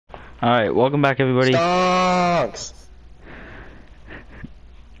Alright, welcome back everybody. Stonks!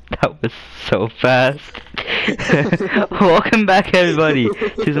 That was so fast. Welcome back everybody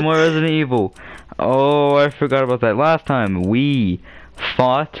to some more Resident Evil. Oh, I forgot about that. Last time we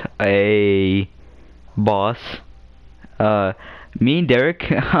fought a boss. Me and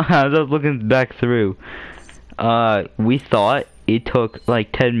Derek, as I was looking back through, we thought it took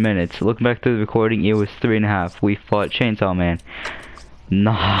like 10 minutes. Looking back through the recording, it was 3.5. We fought Chainsaw Man.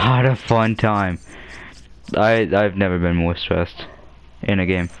 Not a fun time. I've never been more stressed in a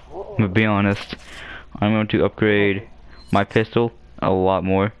game. To be honest, I'm going to upgrade my pistol a lot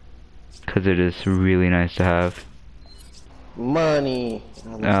more because it is really nice to have. Money.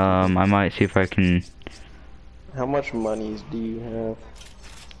 I might see if I can. How much monies do you have?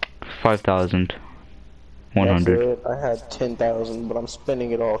 5,100. I had 10,000, but I'm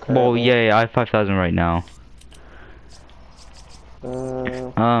spending it all currently. Well, yeah, I have 5,000 right now.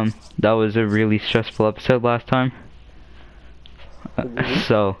 That was a really stressful episode last time.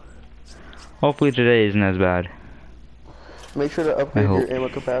 So, hopefully today isn't as bad. Make sure to upgrade your ammo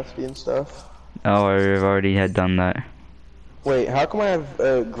capacity and stuff. Oh, I've already had done that. Wait, how come I have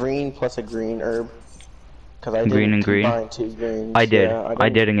a green plus a green herb? Because I green and green. Two greens. I did. Yeah, I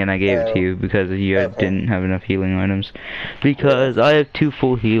did, and I gave it to you because you didn't have enough healing items. Because I have 2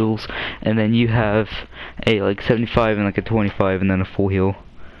 full heals, and then you have a like 75 and like a 25, and then a full heal.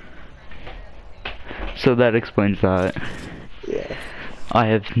 So that explains that. Yeah. I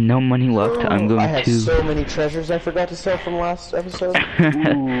have no money left. I'm going to. I have so many treasures I forgot to sell from last episode.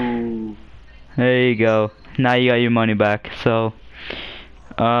 Ooh. There you go. Now you got your money back. So.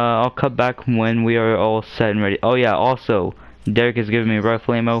 I'll cut back when we are all set and ready. Oh yeah, also, Derek has given me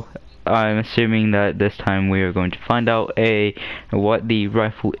rifle ammo. I'm assuming that this time we are going to find out what the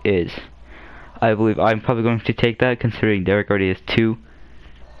rifle is. I believe I'm probably going to take that, considering Derek already has 2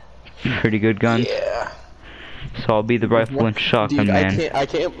 pretty good guns. Yeah. So I'll be the rifle and shotgun man. I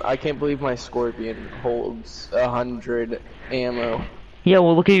can't believe my Scorpion holds 100 ammo. Yeah,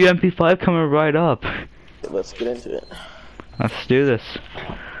 well look at your MP5 coming right up. Let's get into it. Let's do this.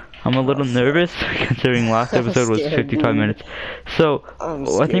 I'm a little nervous considering last episode was 55 minutes. So,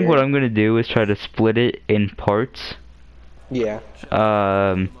 I think what I'm going to do is try to split it in parts. Yeah.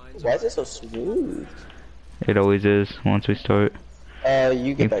 Why is it so smooth? It always is once we start.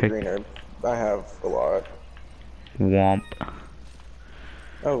 You get that green herb. I have a lot. Womp.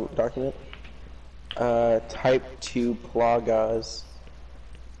 Oh, document. Type 2 plagas.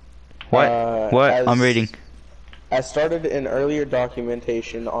 What? What? I'm reading. As started in earlier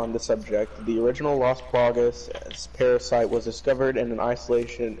documentation on the subject, the original Las Plagas parasite was discovered in an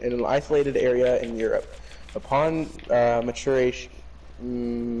isolated area in Europe. Upon maturation,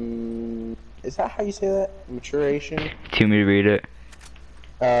 is that how you say that? Maturation? Do you want me to read it?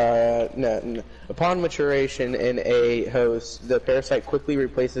 No. Upon maturation in a host, the parasite quickly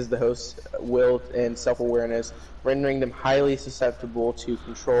replaces the host's will and self-awareness, rendering them highly susceptible to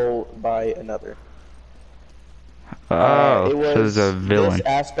control by another. It was a villain. This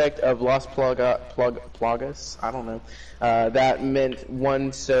aspect of Las Plagas, I don't know, that meant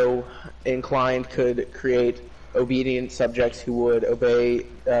one so inclined could create obedient subjects who would obey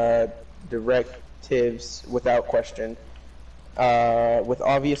directives without question. With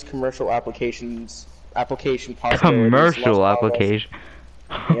obvious commercial application possibilities. Commercial application.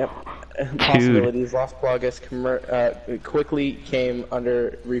 Yep. Possibilities. Las Plagas quickly came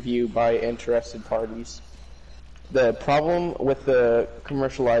under review by interested parties. The problem with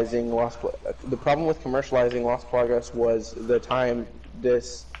commercializing Las Plagas was the time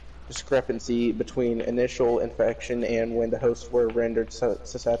discrepancy between initial infection and when the hosts were rendered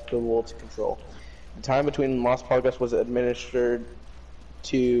susceptible to control. The time between Las Plagas was administered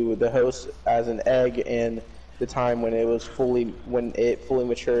to the host as an egg, and the time when it fully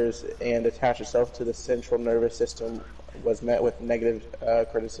matures and attaches itself to the central nervous system was met with negative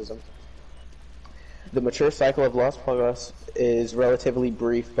criticism. The mature cycle of Las Plagas is relatively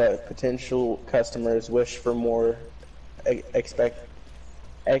brief, but potential customers wish for more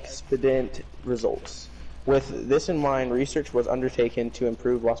expedient results. With this in mind, research was undertaken to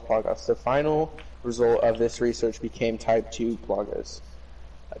improve Las Plagas. The final result of this research became Type 2 Plagas.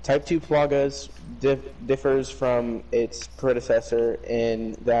 Type 2 Plagas differs from its predecessor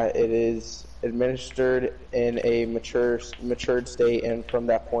in that it is administered in a matured state, and from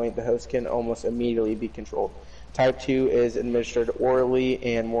that point the host can almost immediately be controlled. Type 2 is administered orally,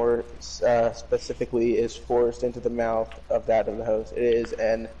 and more specifically is forced into the mouth of that of the host. It is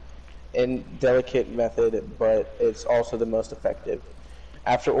an indelicate method, but it's also the most effective.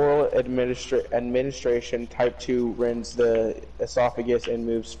 After oral administration, type 2 rends the esophagus and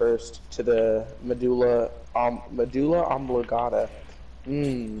moves first to the medulla oblongata,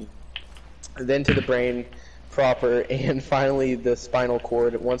 then to the brain proper, and finally the spinal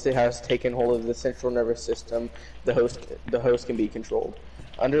cord. Once it has taken hold of the central nervous system, the host can be controlled.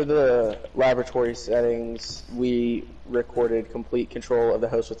 Under the laboratory settings, we recorded complete control of the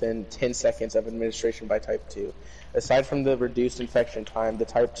host within 10 seconds of administration by type 2. Aside from the reduced infection time, the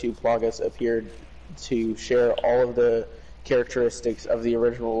type 2 Plagas appeared to share all of the characteristics of the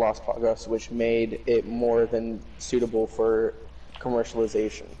original Las Plagas, which made it more than suitable for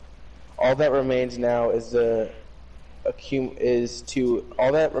commercialization. All that remains now is to accumulate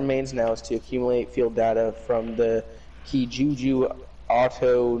field data from the Kijuju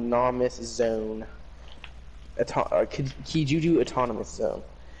Autonomous Zone. Kijuju Autonomous Zone.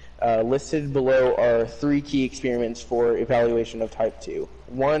 Listed below are 3 key experiments for evaluation of type 2.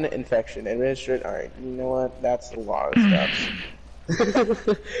 1, infection. Administered. Alright, you know what? That's a lot of stuff.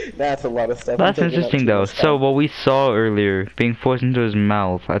 That's a lot of stuff. That's interesting though. So what we saw earlier, being forced into his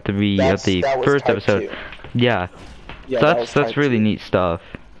mouth at the first episode. 2. Yeah. Yeah, that's really neat stuff.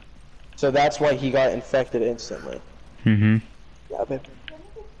 So that's why he got infected instantly. Mm-hmm. Yeah, babe.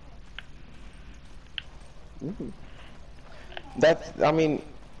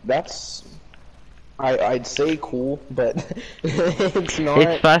 That's I'd say cool, but it's not.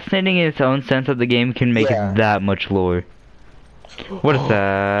 It's fascinating in its own sense that the game can make it that much lore. What is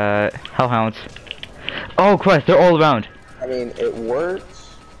that? Hellhounds. Oh Christ, they're all around. I mean, it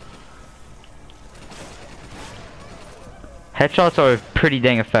works. Headshots are pretty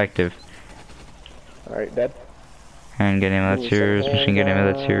dang effective. Alright, dead. Handgun ammo, that's yours. Machine gun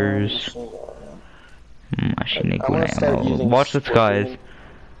ammo, that's yours. Machine gun ammo. Watch the skies.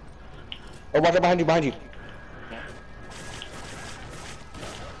 Oh, watch out behind you,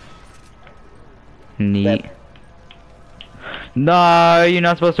 Neat. Dead. No, you're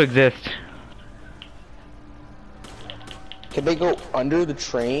not supposed to exist. Can they go under the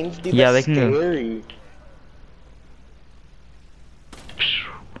trains? Dude, Yeah, that's they can scary.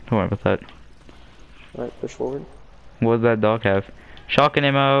 Don't worry about that. Alright, push forward. What does that dog have? Shotgun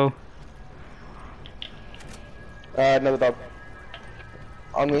ammo. Another dog.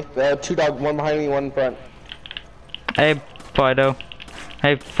 On me. 2 dogs, 1 behind me, 1 in front. Hey, Fido.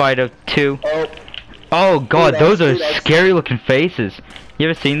 Hey, Fido 2. Oh. Oh god, Two dogs, those are 2 dogs. scary looking faces. You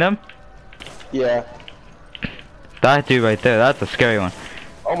ever seen them? Yeah. That dude right there, that's a scary one.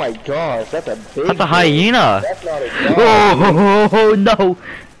 Oh my gosh, that's a big That's a hyena! That's not a dog. Oh, no!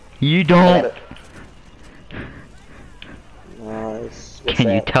 You don't. Nice. Can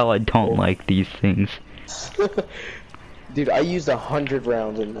you tell I don't like these things? Dude, I used 100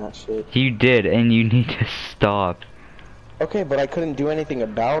 rounds in that shit. You did, and you need to stop. Okay, but I couldn't do anything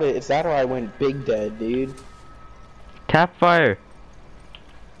about it. It's that or I went big dead, dude. Tap fire.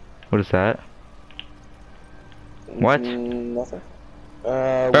 What is that? What? Nothing.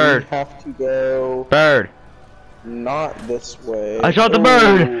 Bird. We have to go Bird. not this way. I shot the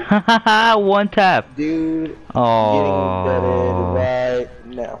bird. Haha, 1 tap. Dude, Oh. getting deaded right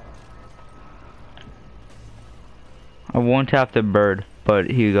now. I 1 tapped the bird, but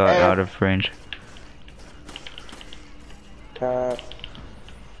he got out of range. Tap.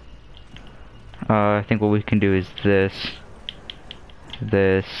 I think what we can do is this.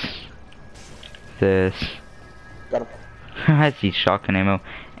 This. Got him. I see shotgun ammo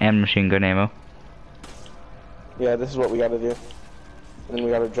and machine gun ammo. Yeah, this is what we gotta do. And then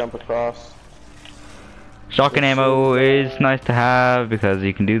we gotta jump across. Shotgun ammo is nice to have because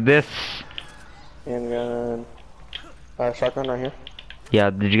you can do this. Handgun. Shotgun right here.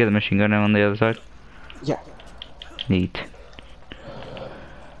 Yeah, did you get the machine gun on the other side? Yeah. Neat.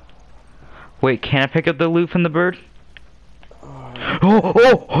 Wait, can I pick up the loot from the bird? Oh.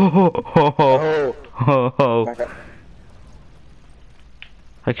 Back up.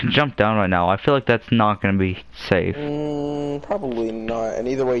 I can jump down right now. I feel like that's not gonna be safe. Probably not. And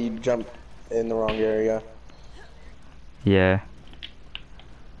either way, you jump in the wrong area. Yeah.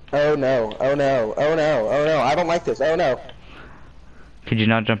 Oh no, oh no, oh no, oh no, I don't like this, oh no. Could you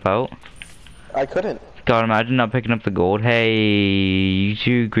not jump out? I couldn't. God, imagine not picking up the gold. Hey, you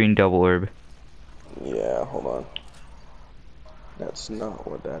 2 green double herb. Yeah, hold on. That's not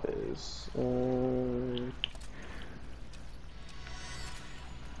what that is.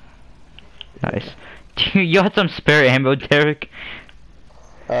 Nice. You got some spare ammo, Derek?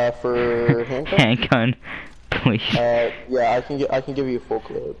 For handgun? Handgun, please. Yeah, I can give you a full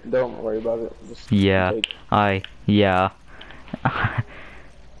clip. Don't worry about it. Just Yeah, take. yeah.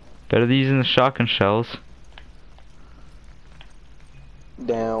 Better than using the shotgun shells.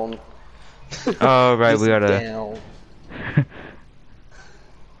 Down. Oh, right, Just we gotta... down.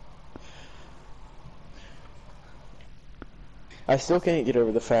 I still can't get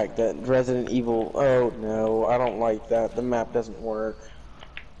over the fact that Resident Evil... Oh, no, I don't like that. The map doesn't work.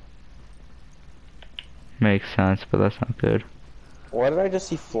 Makes sense, but that's not good. Why did I just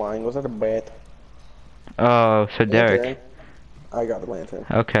see flying? Was that a bat? Oh, so Derek. Lantern. I got the lantern.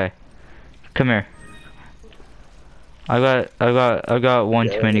 Okay. Come here. I got one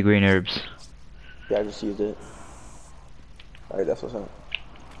too many green herbs. Yeah, I just used it. Alright, that's what's up.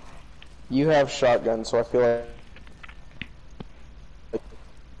 You have shotgun, so I feel like...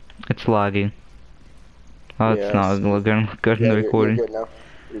 It's lagging. Oh, it's not looking good in the recording. You're good now.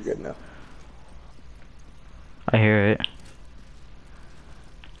 You're good now. I hear it.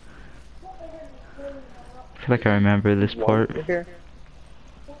 I feel like I remember this part. Here.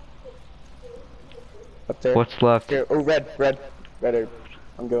 Up there. What's left? Here. Oh, red herb.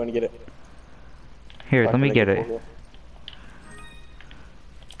 I'm going to get it. Here, let me get it.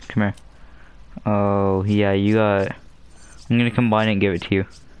 Come here. Oh, yeah, you got... I'm gonna combine it and give it to you.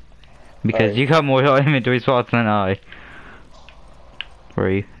 Because you got more inventory spots than I. Where are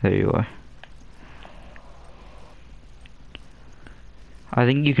you? There you are. I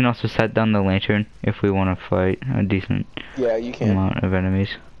think you can also set down the lantern if we want to fight a decent amount of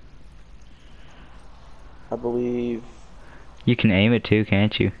enemies. I believe... You can aim it too,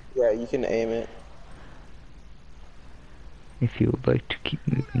 can't you? Yeah, you can aim it. If you would like to keep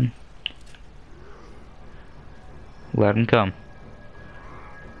moving. Let him come.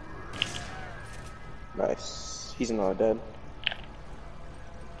 Nice. He's not dead.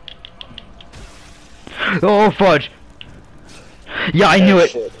 Oh, fudge! Yeah, I knew it!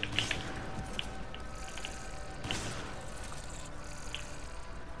 Shit.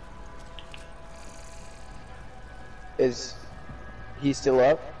 Is he still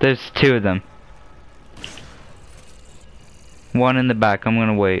up? There's two of them. One in the back, I'm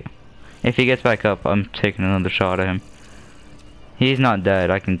gonna wait. If he gets back up, I'm taking another shot at him. He's not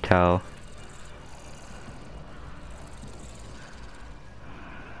dead, I can tell.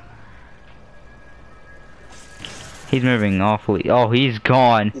 He's moving awfully. Oh, he's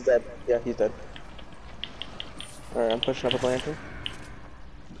gone. He's dead. Yeah, he's dead. Alright, I'm pushing up with lantern.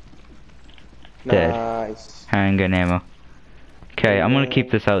 Dead. Nice. Handgun ammo. Okay, I'm gonna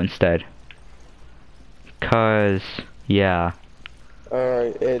keep this out instead. Cause, yeah.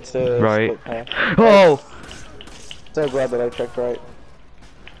 Alright, it's a right. split path. Oh! So glad that I checked right.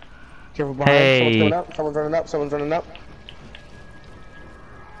 Careful behind. Hey. Someone's coming up. Someone's running up. Someone's running up.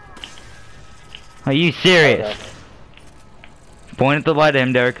 Are you serious? Okay. Point at the light at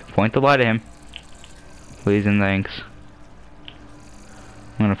him, Derek. Point the light at him. Please and thanks.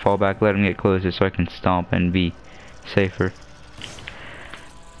 I'm gonna fall back, let him get closer so I can stomp and be safer.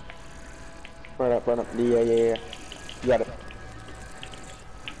 Run up, run up. Yeah. You got it.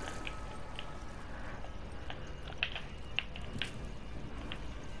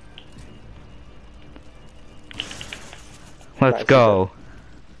 Let's Nice, go.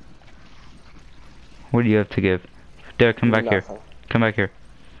 What do you have to give? Derek, come back here. Nothing. Come back here.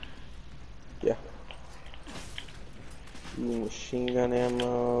 Yeah. Machine gun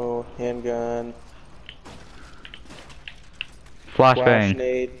ammo, handgun, Flashbang.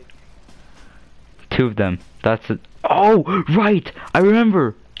 nade. Two of them. That's it. Oh, right! I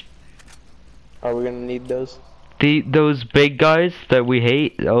remember! Are we gonna need those? Those big guys that we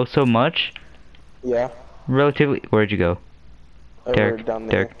hate oh so much. Yeah. Relatively. Where'd you go? Over Derek, down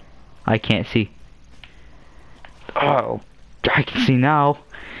there. Derek. I can't see. Oh, I can see now.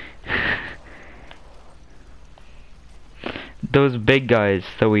 Those big guys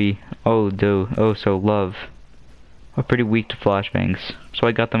that we so love are pretty weak to flashbangs, so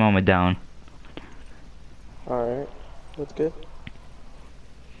I got them on my down. Alright, that's good.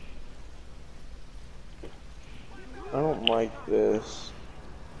 I don't like this.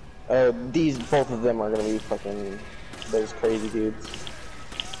 Both of them are gonna be fucking those crazy dudes.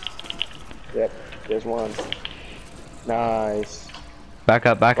 Yep, there's one. Nice. Back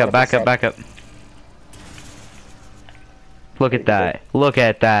up, back up, back up, back up. Look at that. Look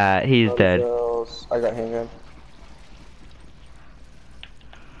at that. He's dead. I got handgun.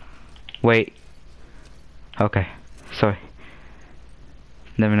 Wait. Okay. Sorry.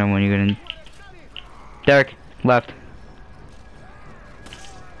 Never know when you're gonna... Derek, left.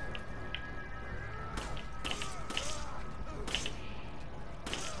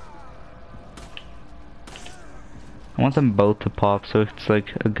 I want them both to pop so it's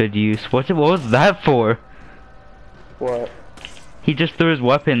like a good use. What was that for? What? He just threw his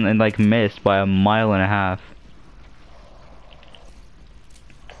weapon and like missed by a mile and a half.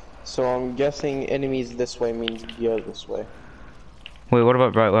 So I'm guessing enemies this way means go this way. Wait, what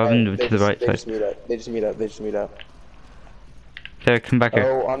about right? What happened to the right They side? just meet up. They just meet up. They just meet up. Derek, come back here.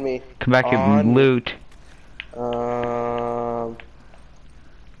 Oh, on me. Come back here, On me. loot. Where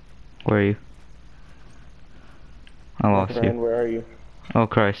are you? I my lost friend, you. where are you? Oh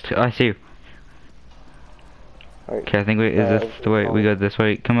Christ, I see you. Alright. Okay, I think is this the way? We go this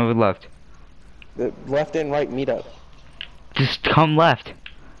way. Come over left. The left and right meet up. Just come left.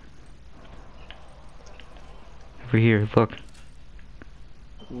 Over here, look.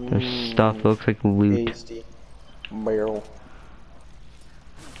 There's stuff that looks like loot. Tasty. Barrel.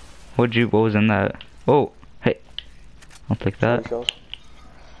 What was in that? Oh, hey. I'll take that.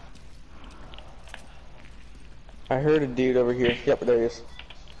 I heard a dude over here. Yep, there he is.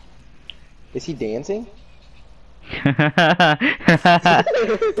 Is he dancing?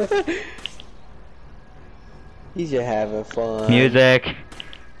 He's just having fun. Music.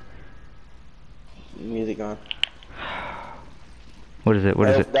 Music on. What is it? What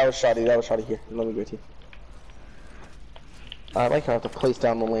is it? That was shoddy. That was shoddy. Here, let me go to you. I like how I have to place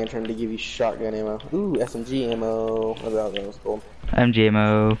down the lantern to give you shotgun ammo. Ooh, SMG ammo. Oh, that was cool.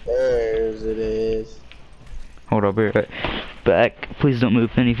 MGMO. There's it is. Hold up, here. Back. Please don't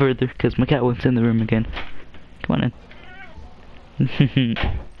move any further, because my cat wants in the room again. Come on in.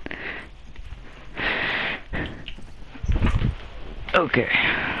 Okay.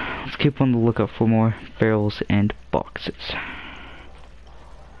 Let's keep on the lookout for more barrels and boxes.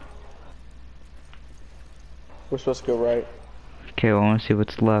 We're supposed to go right. Okay, well, I want to see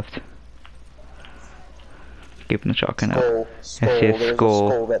what's left. Keeping the shotgun Skull. out. Skull. I see a There's skull.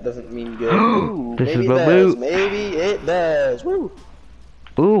 a skull. That doesn't mean good. Ooh, This maybe is the it does. loot. Maybe it does. Woo.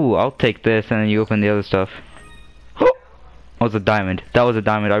 Ooh, I'll take this, and then you open the other stuff. Oh, that was a diamond. That was a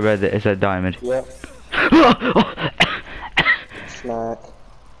diamond. I read that it said diamond. Yep. Snack.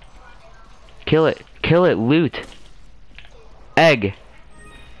 Kill it. Kill it. Loot. Egg.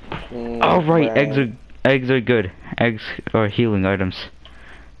 Oh right, Right. eggs are good. Eggs are healing items.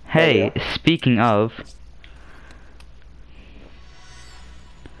 Hey, yeah. speaking of,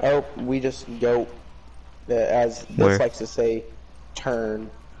 Oh, we just go, as this Where? likes to say,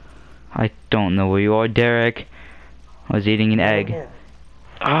 turn. I don't know where you are, Derek. I was eating an egg. Yeah.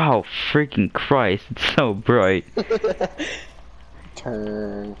 Oh, freaking Christ, it's so bright.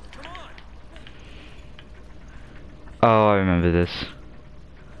 Turn. Oh, I remember this.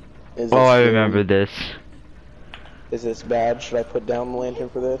 Is Oh, this I good? remember this. Is this bad? Should I put down the lantern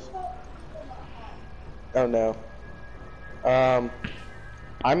for this? Oh no.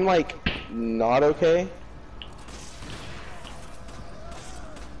 I'm like, not okay.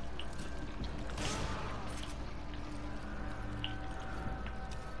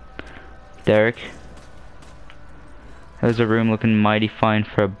 Derek. There's a room looking mighty fine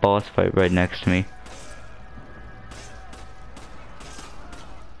for a boss fight right next to me.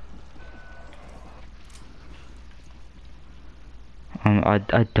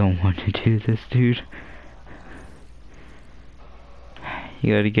 I don't want to do this, dude.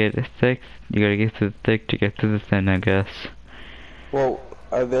 You gotta get thick. You gotta get to the thick to get to the thin, I guess. Well,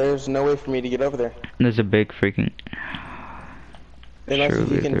 there's no way for me to get over there. There's a big freaking. Unless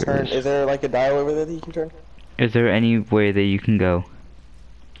Surely you can there turn. is. Is there like a dial over there that you can turn? Is there any way that you can go?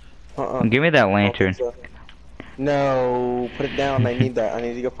 Give me that lantern. So. No, put it down. I need that. I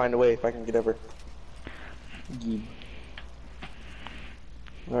need to go find a way if I can get over.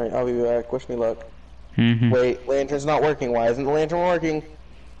 Alright, I'll be back. Wish me luck. Wait, lantern's not working. Why isn't the lantern working?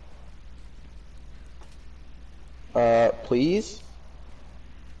 Please?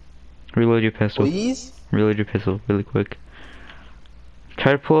 Reload your pistol. Please? Reload your pistol really quick.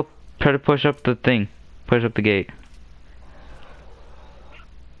 Try to push up the thing. Push up the gate.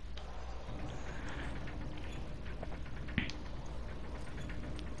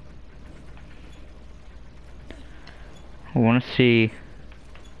 I want to see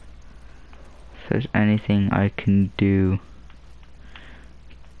if there's anything I can do.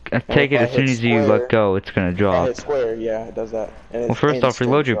 I take it as soon as you let go, it's gonna I drop. hit square, yeah, it does that. And Well, it's first off,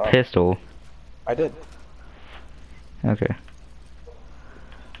 reload your drop. pistol. I did. Okay.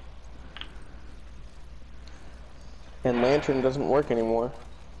 And lantern doesn't work anymore.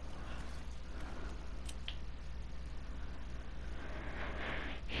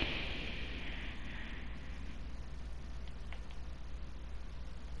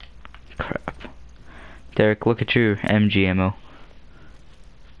 Crap. Derek, look at your MG ammo.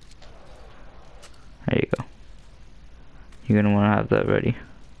 There you go. You're gonna wanna have that ready.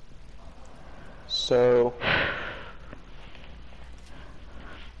 So...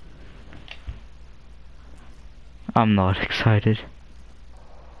 I'm not excited.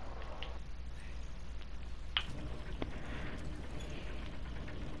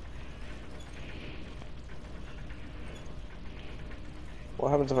 What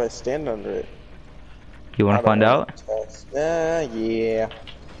happens if I stand under it? You want to find out? Yeah.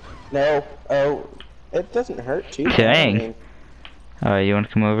 No. Oh, it doesn't hurt too bad. Dang. Alright, you want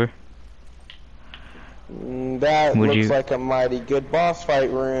to come over? That Would looks you... like a mighty good boss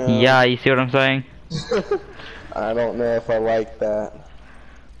fight room. Yeah, you see what I'm saying? I don't know if I like that.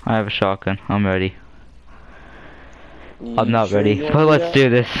 I have a shotgun. I'm ready. You I'm not sure ready, you but wanna let's that? do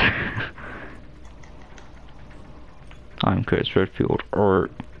this. I'm Chris Redfield.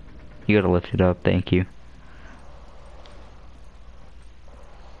 You gotta lift it up, thank you.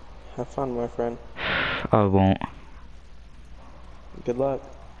 Have fun, my friend. I won't. Good luck.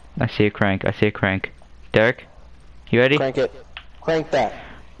 I see a crank. I see a crank. Derek, you ready? Crank it. Crank that.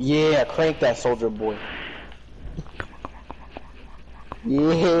 Yeah, crank that, soldier boy.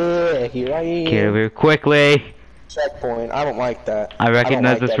 Yeah, here I am. Get over here quickly. Checkpoint. I don't like that. I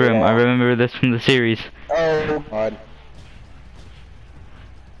recognize don't like this that at room. I all. remember this from the series. Oh god.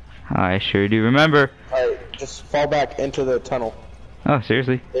 I sure do remember. Alright, just fall back into the tunnel. Oh,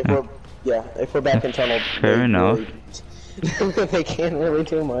 seriously? If Oh. we're back in tunnel. Fair enough. Really, they can't really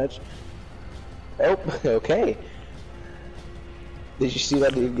do much. Oh, okay. Did you see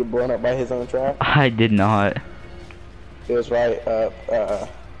that dude get blown up by his own trap? I did not. It was right up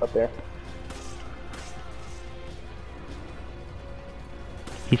there.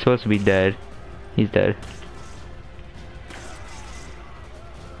 He's supposed to be dead. He's dead.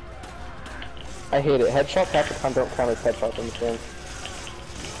 I hate it. Headshots half the time don't count as headshots in this game.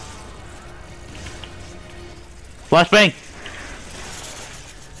 Flashbang!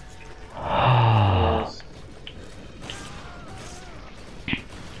 Yes.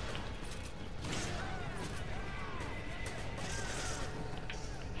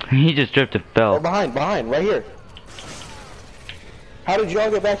 He just tripped and Oh, fell. behind, right here. How did y'all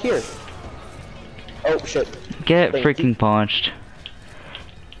get back here? Oh shit. Get Thank freaking you. punched.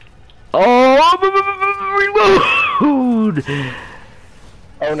 Oh! Reload!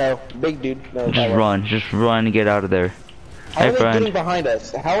 Oh no, big dude. No, Just that way. run. Just run and get out of there. How Hey, are they friend. getting behind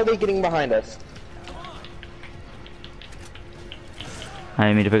us? How are they getting behind us? I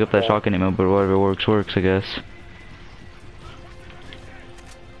didn't mean to pick up that shotgun ammo, but whatever works, works, I guess.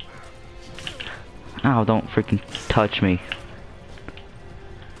 Ow, don't freaking touch me.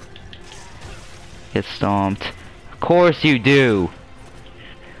 Get stomped. Of course you do!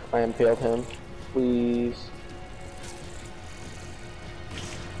 I impaled him. Please.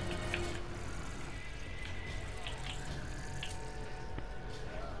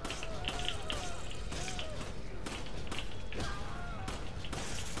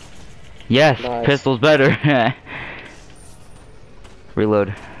 Yes, Nice. pistol's better.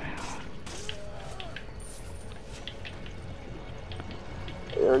 Reload.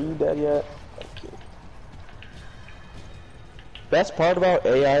 Are you dead yet? Thank you. Best part about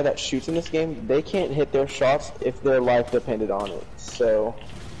AI that shoots in this game, they can't hit their shots if their life depended on it. So,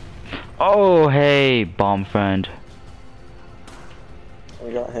 Oh, hey, bomb friend.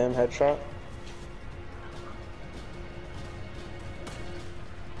 we got him, headshot.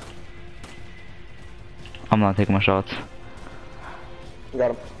 I'm not taking my shots. We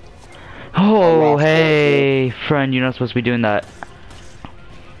got him. Oh, last hey, friend, you're not supposed to be doing that.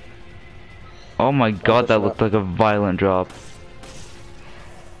 Oh my god, that looked like a violent drop.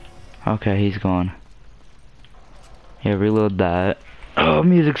 Okay, he's gone. Yeah, reload that. Oh,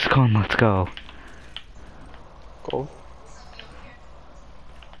 music's gone, let's go. Cool.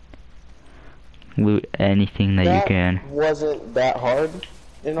 Loot anything that you can. Wasn't that hard,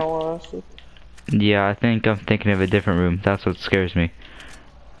 in all honesty. Yeah, I think I'm thinking of a different room. That's what scares me.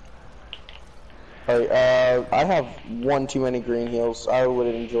 Alright, I have one too many green heals. I would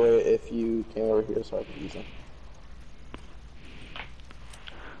enjoy it if you came over here so I could use them.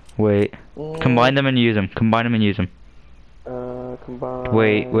 Wait. Combine them and use them. Combine them and use them. Combine.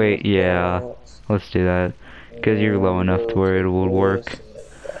 Wait, yeah. Let's do that. Because you're low enough to where it will work.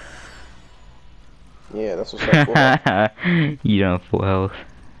 Yeah, that's what's up. You don't have full health.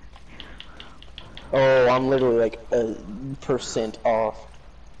 Oh, I'm literally like a % off.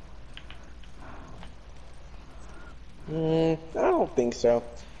 I don't think so.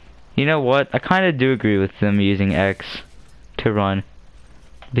 You know what? I kind of do agree with them using X to run.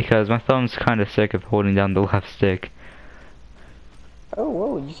 Because my thumb's kind of sick of holding down the left stick. Oh,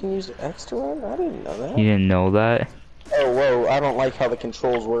 whoa, you can use X to run? I didn't know that. You didn't know that? Oh, whoa, I don't like how the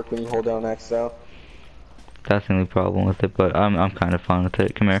controls work when you hold down X though. That's the only problem with it, but I'm kind of fine with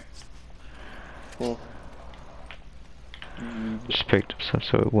it. Come here. Just picked up stuff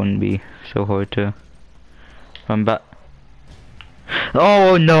so it wouldn't be so hard to run back.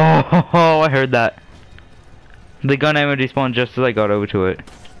 Oh no! I heard that. The gun ammo despawned just as I got over to it.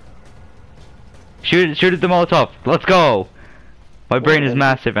 Shoot at the Molotov. Let's go. My brain is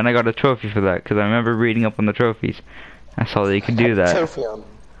massive, and I got a trophy for that because I remember reading up on the trophies. I saw that you could do that. Trophy on.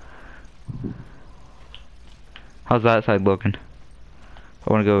 How's that side looking?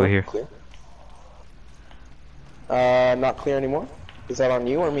 I want to go over here. Clear. Not clear anymore. Is that on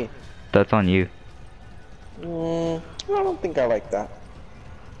you or me? That's on you. I don't think I like that.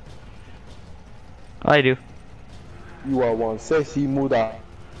 I do. You are one sexy muda.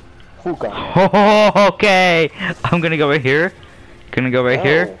 Fuka. Oh, okay. I'm gonna go right here. Gonna go right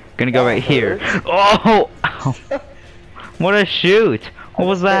here. Gonna go right here. Oh! Ow. What a shoot! What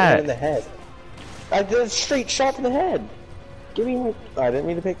was that? In the head. I did a straight shot to the head. Give me my. I didn't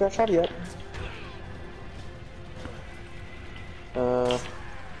mean to pick that shot yet.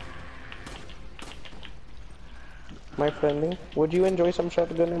 My friendly, would you enjoy some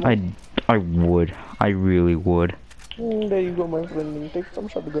shotgun ammo? I would. I really would. There you go, my friendly. Take some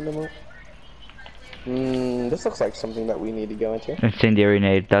shotgun ammo. This looks like something that we need to go into. Incendiary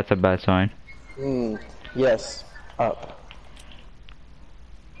nade. That's a bad sign. Yes. Up.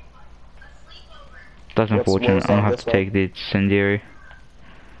 That's unfortunate. I don't have to take the incendiary.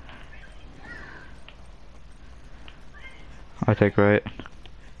 I'll take right.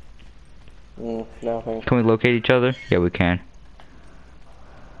 Nothing. Can we locate each other? Yeah, we can.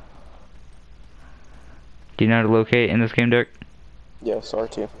 Do you know how to locate in this game, Dirk? Yes,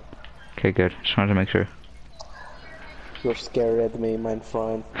 R2. Okay, good. Just wanted to make sure. You're scared at me, my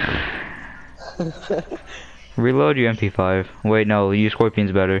friend. Reload your MP5. Wait, no, use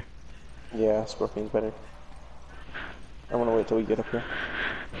Scorpion's better. Yeah, Scorpion's better. I'm gonna wait till we get up here.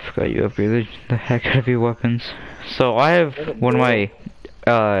 Forgot you upgraded the heck out of your weapons. So I have one of my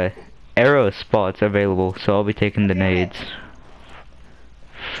arrow spots available, so I'll be taking the nades.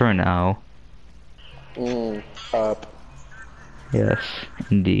 For now. Up. Yes,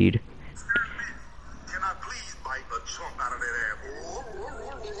 indeed. Can I please bite the chunk out of that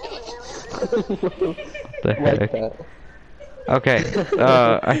apple? What the heck? Okay,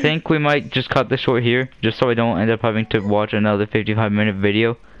 I think we might just cut this short here, just so I don't end up having to watch another 55-minute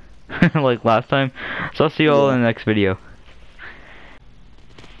video like last time. So I'll see you all in the next video.